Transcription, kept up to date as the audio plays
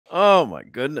Oh my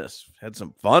goodness. Had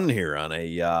some fun here on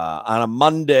a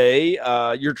Monday.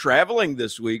 You're traveling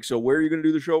this week, so where are you going to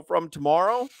do the show from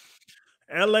tomorrow?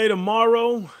 LA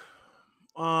tomorrow,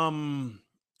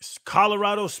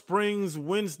 Colorado Springs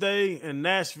Wednesday, and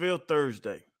Nashville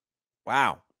Thursday.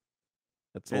 Wow.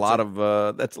 That's a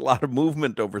It's lot a of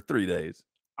movement over 3 days.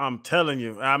 I'm telling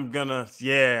you,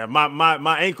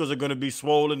 my ankles are gonna be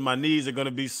swollen, my knees are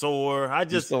gonna be sore.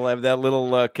 You still have that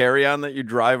little carry-on that you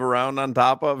drive around on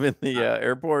top of in the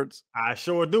airports? I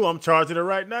sure do. I'm charging it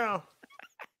right now.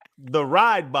 The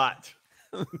ride bot.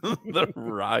 The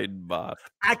ride bot.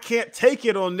 I can't take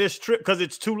it on this trip because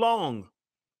it's too long.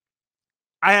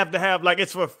 I have to have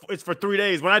it's for 3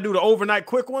 days. When I do the overnight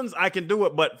quick ones, I can do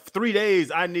it, but 3 days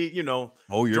I need,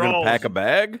 Oh, you're going to pack a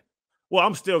bag? Well,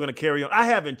 I'm still gonna carry on. I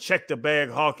haven't checked a bag,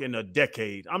 Hawk, in a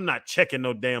decade. I'm not checking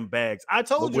no damn bags. I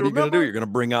told you. What are you gonna do? You're gonna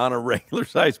bring on a regular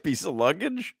size piece of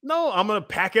luggage? No, I'm gonna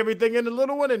pack everything in the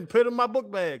little one and put it in my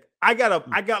book bag. I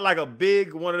got like a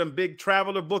big one of them big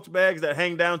traveler book bags that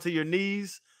hang down to your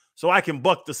knees, so I can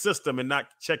buck the system and not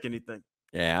check anything.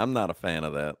 Yeah, I'm not a fan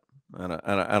of that.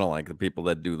 I don't like the people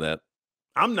that do that.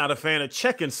 I'm not a fan of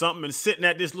checking something and sitting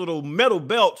at this little metal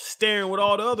belt staring with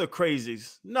all the other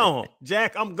crazies. No,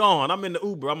 Jack, I'm gone. I'm in the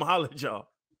Uber. I'm gonna holler at y'all.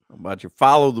 How about you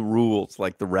follow the rules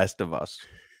like the rest of us?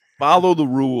 Follow the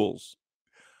rules.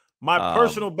 My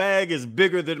personal bag is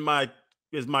bigger than my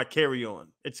carry-on.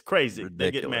 It's crazy.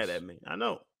 Ridiculous. They get mad at me. I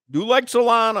know. Do like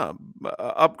Solana.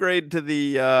 Upgrade to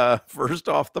the first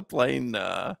off the plane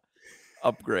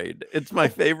upgrade. It's my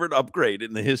favorite upgrade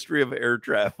in the history of air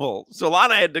travel.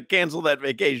 Solana had to cancel that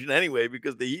vacation anyway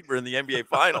because the Heat were in the NBA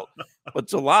Finals. But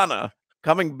Solana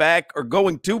coming back or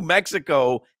going to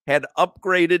Mexico had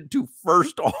upgraded to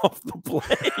first off the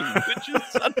plane, which is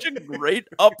such a great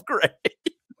upgrade.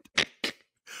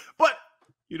 But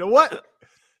you know what?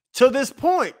 To this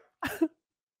point,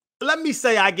 let me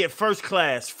say I get first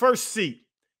class, first seat,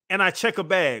 and I check a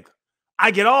bag. I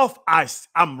get off,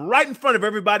 I'm right in front of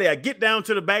everybody. I get down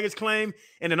to the baggage claim,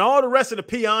 and then all the rest of the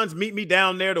peons meet me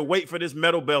down there to wait for this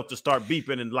metal belt to start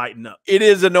beeping and lighting up. It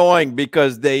is annoying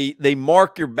because they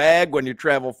mark your bag when you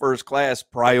travel first class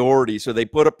priority, so they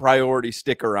put a priority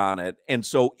sticker on it, and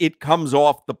so it comes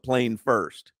off the plane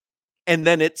first. And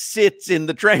then it sits in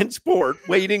the transport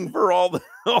waiting for all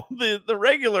the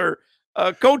regular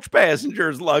coach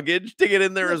passengers' luggage to get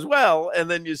in there as well,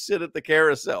 and then you sit at the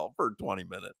carousel for 20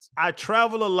 minutes. I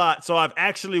travel a lot, so I've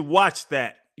actually watched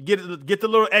that. Get the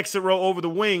little exit row over the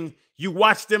wing. You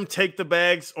watch them take the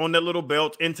bags on that little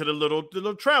belt into the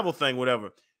little travel thing,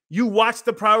 whatever. You watch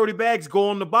the priority bags go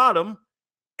on the bottom,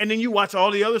 and then you watch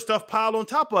all the other stuff pile on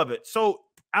top of it. So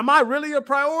am I really a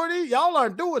priority? Y'all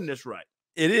aren't doing this right.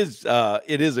 It is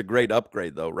a great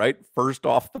upgrade though, right? First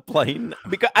off the plane,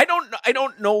 because I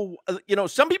don't know,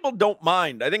 some people don't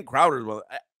mind. I think Crowder's one.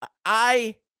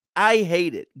 I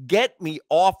hate it. Get me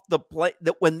off the plane.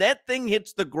 That when that thing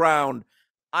hits the ground,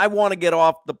 I want to get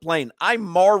off the plane. I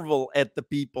marvel at the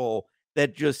people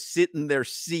that just sit in their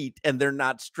seat and they're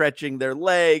not stretching their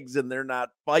legs and they're not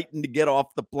fighting to get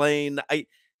off the plane.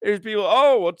 There's people,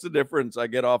 oh, what's the difference? I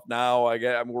get off now.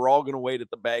 We're all going to wait at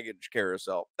the baggage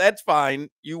carousel. That's fine.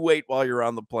 You wait while you're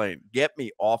on the plane. Get me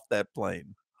off that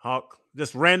plane. Hawk,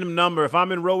 this random number. If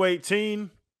I'm in row 18,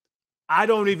 I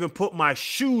don't even put my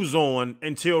shoes on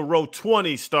until row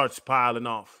 20 starts piling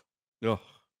off. Ugh.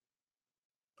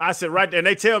 I sit right there and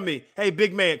they tell me, hey,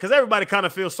 big man, because everybody kind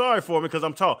of feels sorry for me because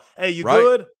I'm tall. Hey, you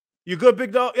good? You good,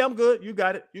 big dog? Yeah, I'm good. You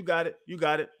got it. You got it. You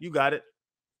got it. You got it.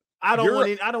 I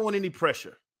don't want any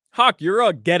pressure. Hawk, you're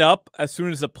a get up as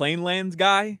soon as the plane lands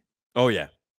guy. Oh yeah,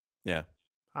 yeah.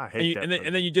 I hate that.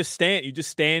 And then you just stand. You just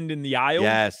stand in the aisle.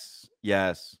 Yes.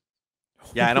 Yeah,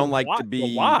 I don't like to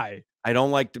be. Why? I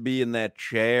don't like to be in that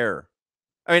chair.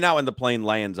 I mean, now when the plane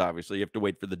lands, obviously you have to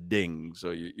wait for the ding,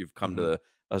 so you've come to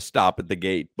a stop at the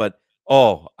gate. But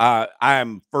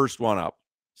I'm first one up,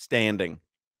 standing.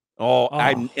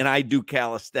 I do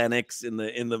calisthenics in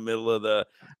the middle of the.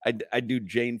 I do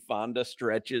Jane Fonda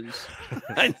stretches.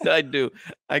 I do.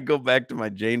 I go back to my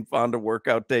Jane Fonda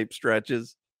workout tape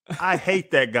stretches. I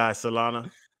hate that guy, Solana.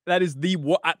 That is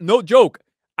no joke.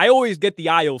 I always get the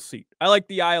aisle seat. I like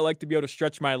the aisle. I like to be able to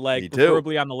stretch my leg,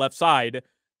 preferably on the left side.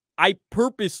 I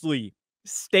purposely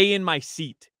stay in my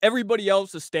seat. Everybody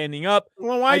else is standing up.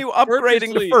 Well, why are you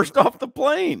upgrading to first off the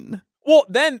plane? Well,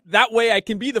 then that way I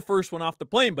can be the first one off the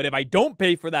plane. But if I don't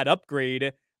pay for that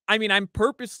upgrade, I mean, I'm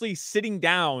purposely sitting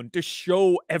down to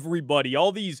show everybody,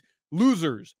 all these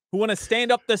losers who want to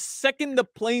stand up the second the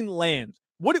plane lands.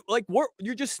 What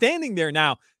you're just standing there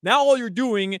now. Now all you're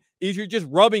doing is you're just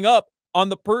rubbing up on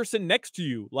the person next to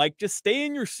you. Like, just stay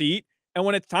in your seat. And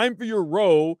when it's time for your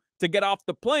row to get off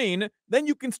the plane, then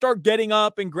you can start getting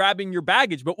up and grabbing your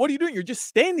baggage. But what are you doing? You're just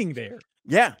standing there.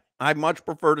 Yeah, I much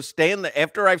prefer to stand there.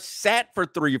 After I've sat for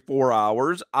 3 or 4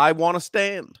 hours, I want to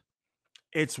stand.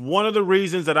 It's one of the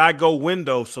reasons that I go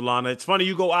window, Solana. It's funny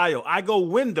you go aisle. I go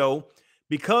window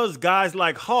because guys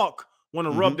like Hawk want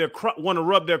to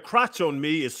rub their crotch on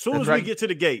me as soon as we get to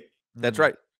the gate. That's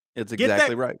right. It's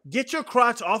exactly right. Get your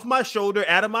crotch off my shoulder,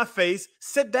 out of my face.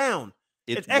 Sit down.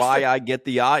 It's why I get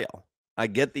the aisle. I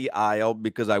get the aisle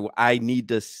because I need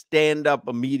to stand up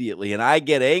immediately, and I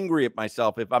get angry at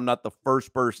myself if I'm not the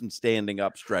first person standing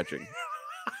up stretching.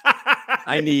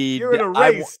 You're in a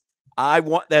race. I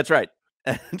want. That's right.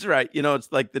 That's right. You know,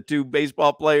 it's like the 2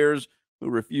 baseball players who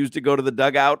refuse to go to the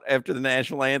dugout after the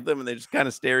national anthem, and they just kind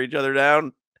of stare each other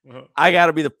down. I got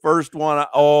to be the first one.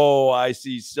 Oh, I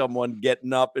see someone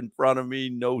getting up in front of me.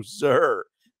 No, sir.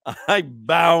 I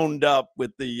bound up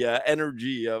with the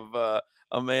energy of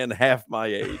a man half my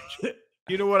age.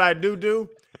 You know what I do?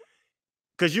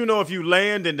 Because you know if you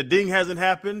land and the ding hasn't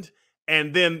happened,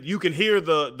 and then you can hear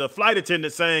the flight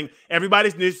attendant saying,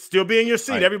 everybody's still be in your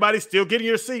seat. Right. Everybody's still getting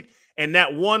your seat. And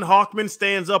that one Hawkman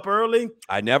stands up early.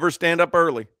 I never stand up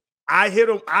early. I hit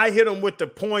him with the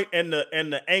point and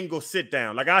the angle sit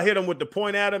down. Like I hit him with the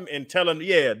point at him and tell him,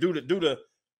 yeah, do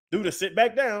the sit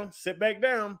back down.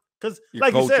 Because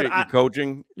like you said, you're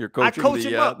coaching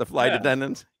the flight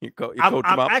attendants. You coach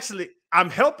them up. I'm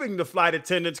helping the flight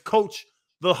attendants coach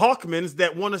the Hawkmans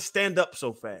that want to stand up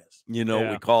so fast. You know,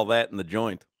 we call that in the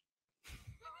joint.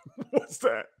 What's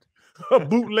that? A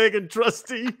bootlegging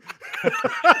trustee.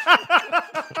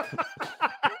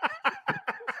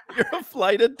 You're a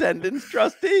flight attendant's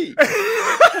trustee.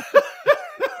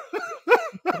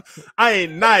 I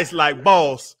ain't nice like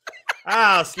boss.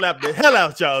 I'll slap the hell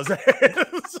out y'all's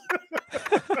ass.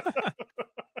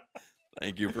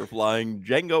 Thank you for flying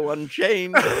Django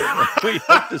Unchained. We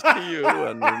hope to see you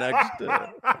on your next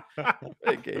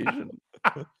vacation.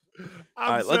 All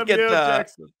right, let's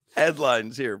get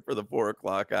headlines here for the 4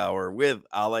 o'clock hour with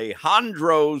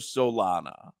Alejandro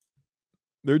Solana.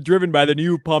 They're driven by the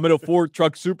new Palmetto Ford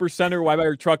Truck Super Center. Why buy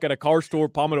your truck at a car store?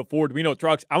 Palmetto Ford. We know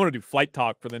trucks. I want to do flight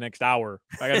talk for the next hour.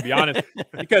 I got to be honest.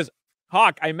 Because,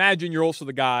 Hawk, I imagine you're also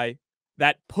the guy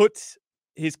that puts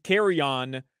his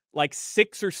carry-on like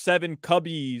 6 or 7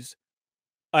 cubbies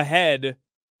ahead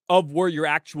of where your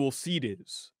actual seat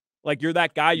is. Like, you're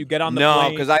that guy. You get on the plane. No,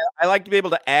 because I like to be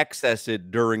able to access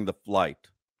it during the flight.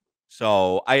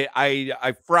 So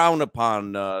I frown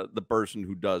upon the person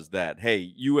who does that.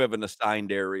 Hey, you have an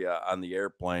assigned area on the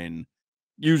airplane.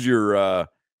 Use your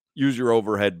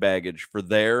overhead baggage for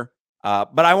there.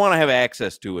 But I want to have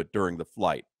access to it during the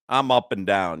flight. I'm up and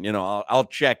down. You know, I'll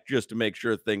check just to make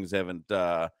sure things haven't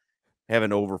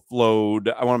overflowed.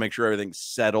 I want to make sure everything's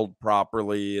settled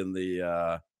properly in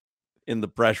the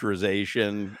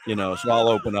pressurization. You know, so I'll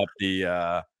open up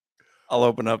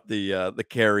the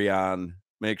carry-on.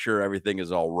 Make sure everything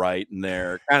is all right in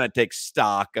there. Kind of take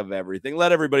stock of everything.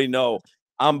 Let everybody know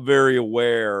I'm very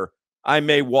aware. I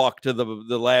may walk to the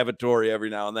lavatory every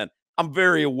now and then. I'm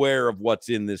very aware of what's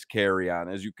in this carry-on.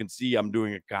 As you can see, I'm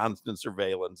doing a constant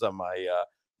surveillance on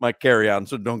my carry-on,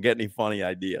 so don't get any funny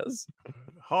ideas.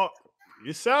 Hawk,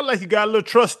 you sound like you got a little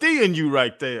trustee in you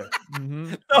right there.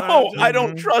 Mm-hmm. No, I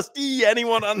don't trustee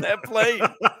anyone on that plane.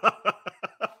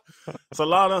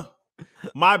 Solana,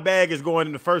 my bag is going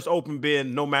in the first open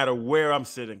bin no matter where I'm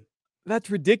sitting. That's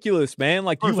ridiculous, man.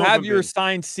 Like, you have your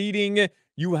assigned seating.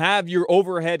 You have your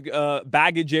overhead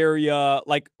baggage area.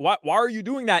 Like, why are you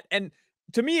doing that? And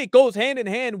to me, it goes hand in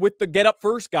hand with the get up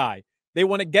first guy. They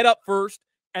want to get up first,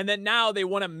 and then now they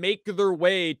want to make their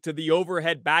way to the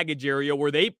overhead baggage area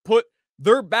where they put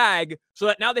their bag so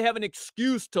that now they have an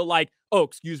excuse to, like, oh,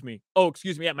 excuse me.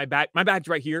 Yeah, my bag's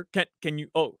right here. Can you,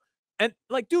 and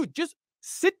like, dude, just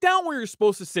sit down where you're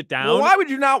supposed to sit down. Well, why would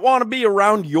you not want to be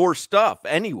around your stuff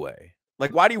anyway?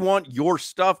 Like, why do you want your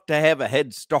stuff to have a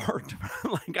head start?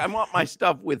 Like, I want my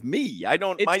stuff with me. I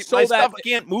don't. My stuff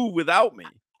can't move without me.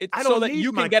 It's so that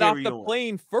you can get off the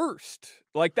plane first.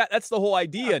 Like that. That's the whole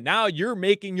idea. Now you're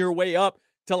making your way up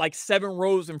to like 7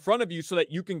 rows in front of you so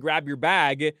that you can grab your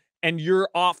bag and you're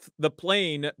off the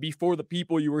plane before the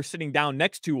people you were sitting down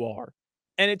next to are.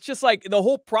 And it's just like the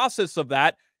whole process of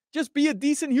that. Just be a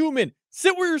decent human.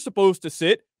 Sit where you're supposed to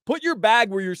sit. Put your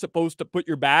bag where you're supposed to put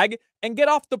your bag and get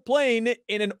off the plane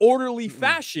in an orderly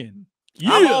fashion.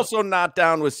 Yeah. I'm also not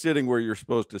down with sitting where you're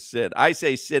supposed to sit. I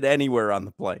say sit anywhere on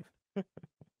the plane.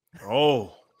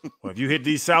 Oh, well, if you hit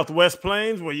these Southwest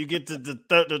planes where you get to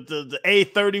the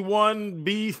A31,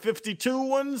 B52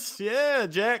 ones, yeah,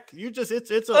 Jack, you just it's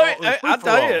I'll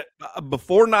tell you,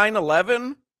 before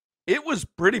 9/11, it was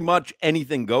pretty much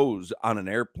anything goes on an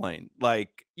airplane.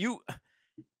 Like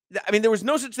I mean, there was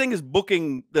no such thing as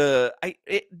booking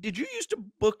did you used to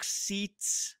book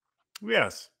seats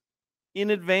Yes. in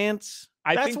advance?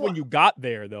 I That's think when what- you got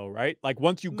there, though, right? Like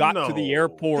once you got to the No.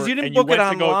 airport, Because you didn't and book it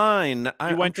went to go, online. you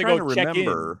I'm went to trying go to check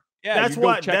remember. in. Yeah, That's you go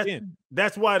why check in.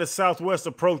 That's why the Southwest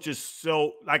approach is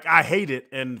so like I hate it,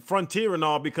 and Frontier and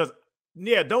all, because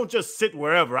don't just sit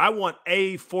wherever. I want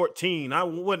A14. I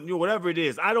want whatever it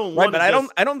is. I don't Right, want. but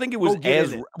I don't think it was get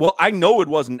as in it. well. I know it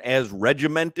wasn't as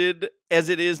regimented as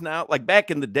it is now. Like back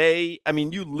in the day, I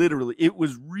mean, it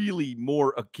was really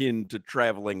more akin to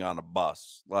traveling on a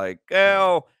bus. Like,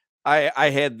 well, I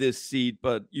had this seat,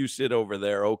 but you sit over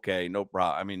there. Okay, no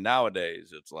problem. I mean,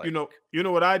 nowadays it's like, You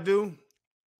know what I do?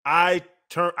 I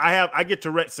get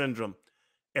Tourette syndrome.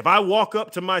 If I walk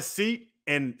up to my seat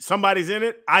and somebody's in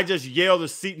it, I just yell the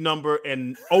seat number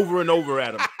and over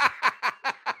at them.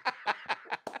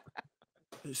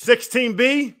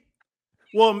 16B.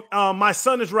 Well, my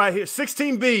son is right here.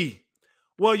 16B.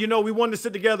 Well, we wanted to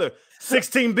sit together.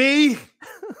 16B.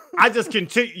 I just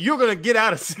continue. You're gonna get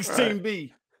out of 16B.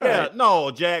 Right. Yeah, Right.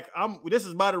 no, Jack. This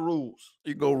is by the rules.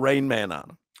 you go Rain Man on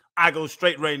them. I go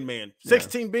straight Rain Man. Yeah.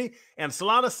 16B and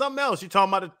Solana, something else. You're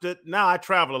talking about now I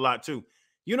travel a lot too.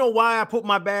 You know why I put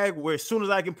my bag where as soon as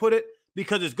I can put it?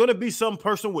 Because it's gonna be some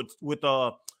person with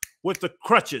the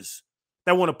crutches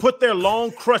that want to put their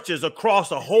long crutches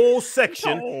across a whole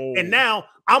section. No. And now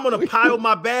I'm gonna pile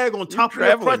my bag on top of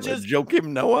their crutches, Joakim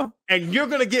Noah. and you're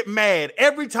gonna get mad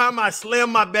every time I slam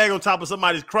my bag on top of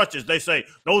somebody's crutches. They say,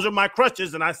 "Those are my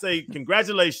crutches," and I say,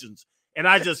 "Congratulations." And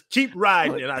I just keep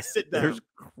riding, and I sit down. There's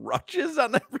crutches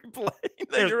on every plane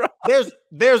that you're on.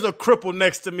 There's a cripple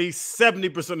next to me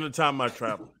 70% of the time I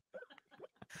travel.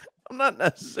 I'm not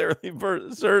necessarily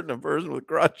certain a person with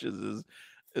crutches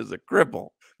is a cripple.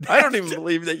 I don't even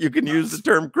believe that you can use the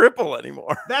term cripple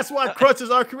anymore. That's why crutches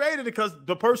are created, because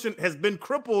the person has been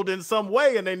crippled in some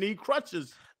way and they need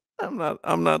crutches. I'm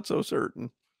not so certain.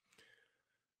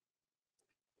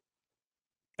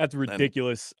 That's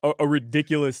ridiculous. A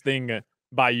ridiculous thing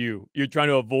by you. You're trying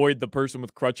to avoid the person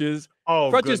with crutches. Oh,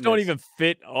 Crutches don't even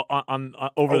fit on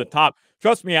over the top.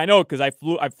 Trust me, I know, because I've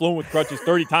flown with crutches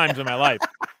 30 times in my life.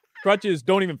 Crutches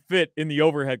don't even fit in the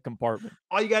overhead compartment.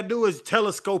 All you gotta do is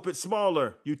telescope it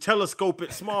smaller. You telescope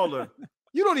it smaller.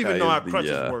 You don't even know how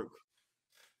crutches work.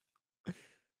 I'm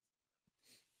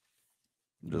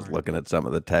just looking at some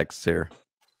of the texts here.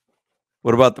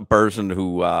 What about the person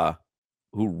who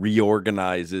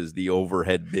reorganizes the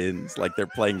overhead bins like they're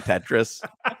playing Tetris?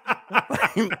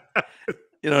 You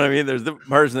know what I mean? There's the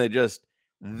person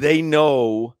they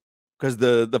know, because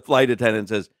the flight attendant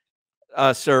says,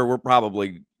 "Sir, we're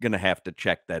probably gonna have to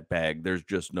check that bag. There's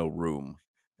just no room."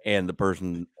 And the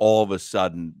person all of a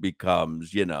sudden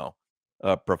becomes,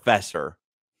 a professor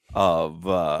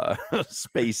of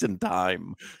space and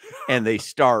time, and they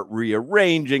start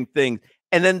rearranging things.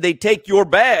 And then they take your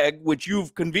bag, which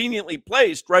you've conveniently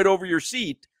placed right over your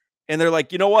seat, and they're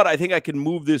like, "You know what? I think I can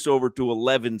move this over to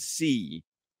 11C,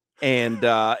 and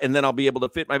then I'll be able to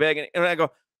fit my bag in." And I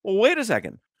go, "Well, wait a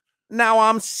second. Now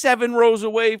I'm 7 rows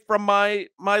away from my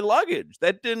luggage.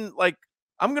 That didn't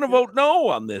I'm going to vote no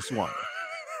on this one."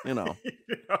 I don't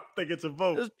think it's a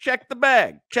vote. Just check the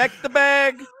bag. Check the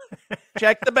bag.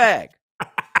 Check the bag.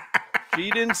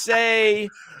 She didn't say,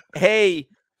 "Hey,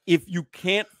 if you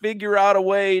can't figure out a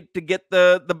way to get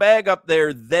the bag up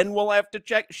there, then we'll have to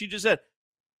check." She just said,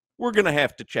 "We're going to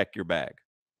have to check your bag."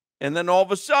 And then all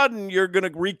of a sudden, you're going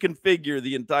to reconfigure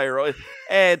the entire.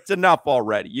 It's enough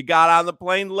already. You got on the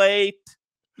plane late.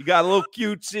 You got a little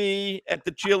cutesy at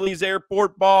the Chili's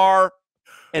airport bar.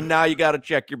 And now you got to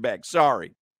check your bag.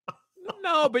 Sorry.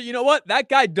 No, but you know what? That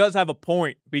guy does have a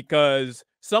point, because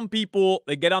some people,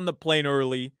 they get on the plane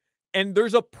early, and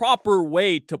there's a proper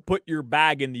way to put your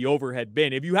bag in the overhead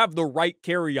bin. If you have the right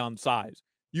carry-on size,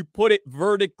 you put it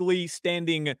vertically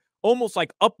standing almost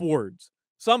like upwards.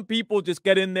 Some people just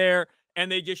get in there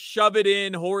and they just shove it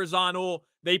in horizontal.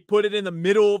 They put it in the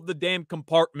middle of the damn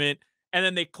compartment, and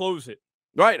then they close it.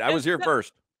 Right. I was here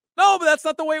first. No, but that's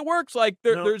not the way it works.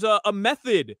 There's a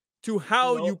method to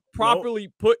how you properly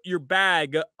put your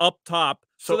bag up top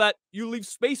so that you leave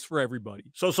space for everybody.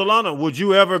 So, Solana, would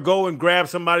you ever go and grab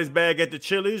somebody's bag at the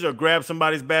Chili's, or grab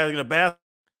somebody's bag in the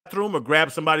bathroom, or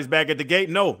grab somebody's bag at the gate?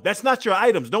 No, that's not your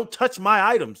items. Don't touch my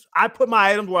items. I put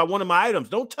my items where I wanted my items.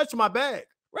 Don't touch my bag.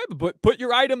 Right, but put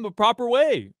your item the proper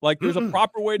way. There's a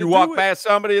proper way to you do walk it. past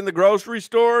somebody in the grocery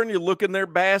store and you look in their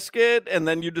basket, and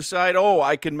then you decide, "Oh,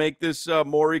 I can make this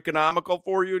more economical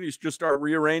for you," and you just start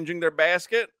rearranging their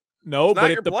basket. No, It's not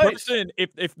but if your the place. person,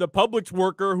 if the Publix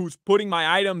worker who's putting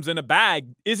my items in a bag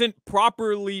isn't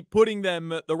properly putting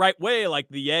them the right way, like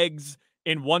the eggs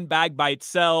in one bag by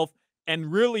itself,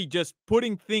 and really just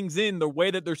putting things in the way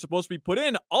that they're supposed to be put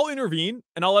in, I'll intervene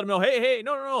and I'll let them know, hey,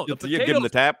 no, the You give him the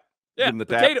potatoes, tap. yeah, Give him the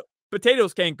tap.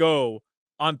 potatoes can't go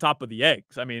on top of the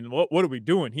eggs. I mean, what are we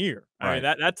doing here? I mean,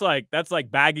 Right. that's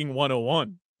like bagging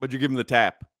 101. But you give him the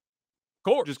tap. Of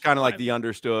course. Just kind of like I- the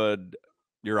understood,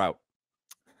 you're out.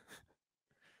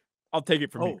 I'll take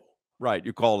it from Oh, here. Right.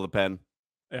 You call the pen.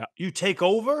 you take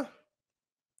over? Of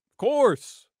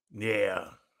course. Yeah.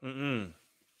 I'm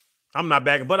not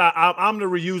bagging, but I'm the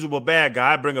reusable bag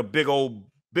guy. I bring a big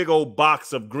old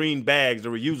box of green bags, the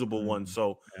reusable ones.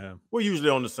 So Yeah. we're usually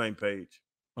on the same page.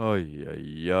 Oh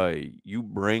yeah. You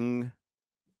bring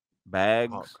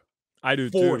bags. I do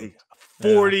 40, too.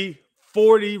 40,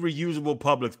 40 reusable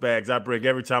Publix bags I bring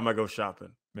every time I go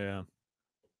shopping. Yeah.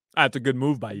 That's a good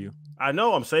move by you. I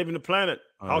know I'm saving the planet.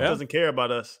 Hawk yeah. doesn't care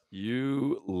about us.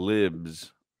 You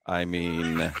libs. I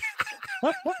mean,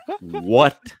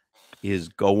 what is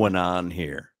going on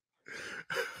here?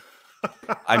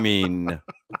 I mean,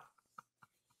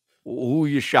 who are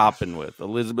you shopping with?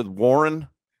 Elizabeth Warren?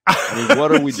 I mean,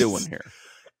 what are we doing here?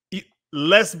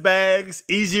 Less bags,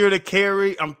 easier to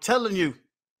carry. I'm telling you.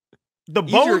 The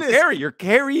Easier bonus. to carry. You're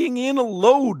carrying in a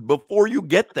load before you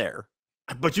get there.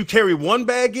 But you carry one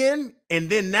bag in, and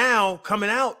then now coming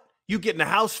out, you get in the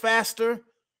house faster.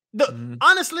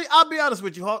 Honestly, I'll be honest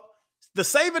with you, Hawk. The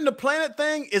saving the planet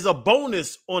thing is a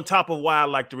bonus on top of why I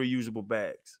like the reusable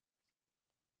bags.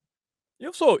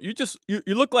 You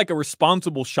look like a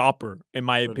responsible shopper, in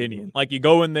my opinion. Like you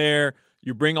go in there,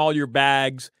 you bring all your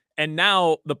bags, and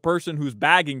now the person who's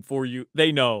bagging for you,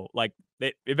 they know. Like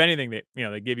if anything,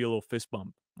 they give you a little fist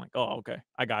bump. I'm like, oh, okay,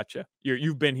 I got you.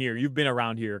 You've been here, you've been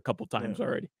around here a couple times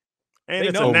already. And they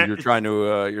it's know. You're trying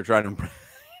to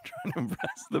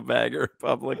impress the bagger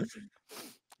public.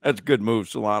 That's a good move,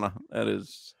 Solana. That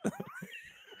is.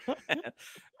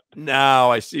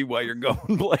 Now I see why you're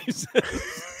going places.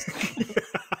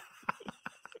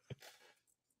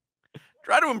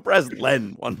 Try to impress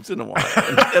Len once in a while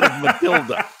instead of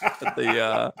Matilda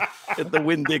at the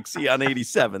Winn-Dixie on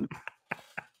 87.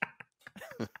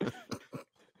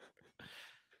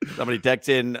 Somebody texts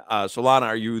in, Solana,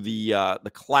 are you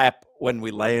the clap when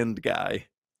we land guy?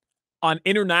 On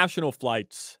international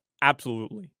flights,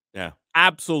 absolutely. Yeah.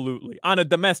 Absolutely. On a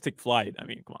domestic flight, I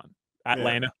mean, come on.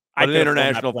 Atlanta. Yeah. On an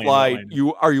international flight,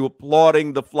 are you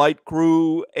applauding the flight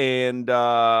crew and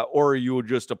or are you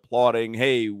just applauding,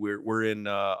 hey, we're in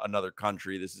another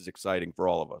country. This is exciting for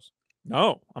all of us?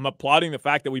 No, I'm applauding the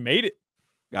fact that we made it.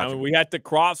 Gotcha. I mean, we had to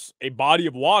cross a body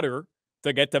of water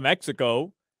to get to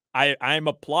Mexico. I'm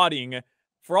applauding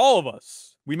for all of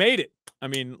us. We made it. I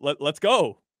mean, let's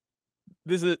go.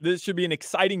 This should be an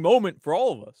exciting moment for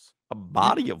all of us. A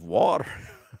body of water.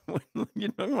 You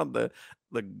talking about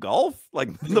the Gulf?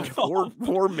 Like the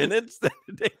 4 minutes that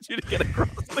it takes you to get across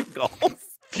the Gulf?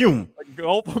 Fume. The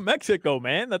Gulf of Mexico,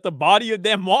 man. That's a body of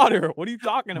damn water. What are you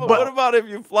talking about? But what about if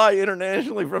you fly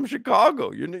internationally from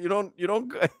Chicago? You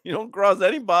don't cross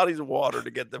any bodies of water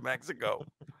to get to Mexico.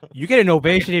 You get an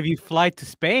ovation if you fly to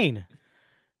Spain.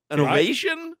 An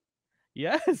ovation?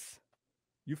 Yes.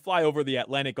 You fly over the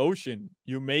Atlantic Ocean.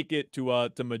 You make it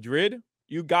to Madrid.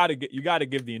 You gotta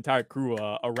give the entire crew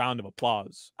a round of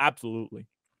applause. Absolutely.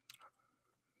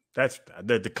 That's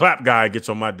the clap guy gets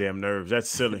on my damn nerves. That's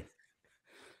silly.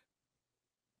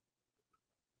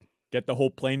 Get the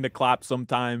whole plane to clap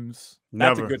sometimes.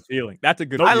 That's Never. a good feeling. That's a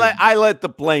good. I let the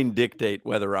plane dictate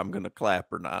whether I'm going to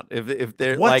clap or not. If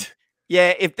they're What?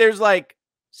 if there's like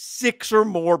 6 or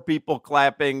more people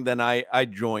clapping, then I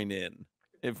join in.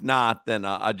 If not, then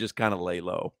I just kind of lay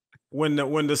low. When the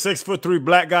 6'3"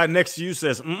 black guy next to you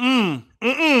says,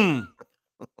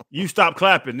 you stop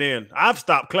clapping. Then I've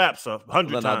stopped claps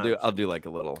 100 times. Then I'll do like a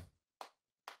little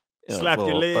Slap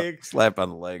your leg. slap on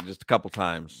the leg just a couple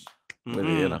times. With,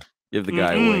 give the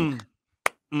guy a wink.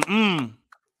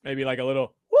 Maybe like a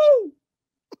little woo.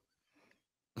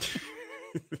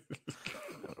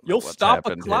 You'll stop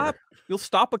a clap. You'll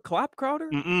stop a clap, Crowder,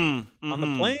 on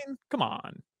the plane. Come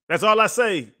on. That's all I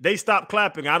say. They stop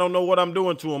clapping. I don't know what I'm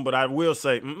doing to them, but I will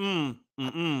say, Don't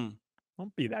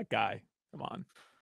be that guy. Come on.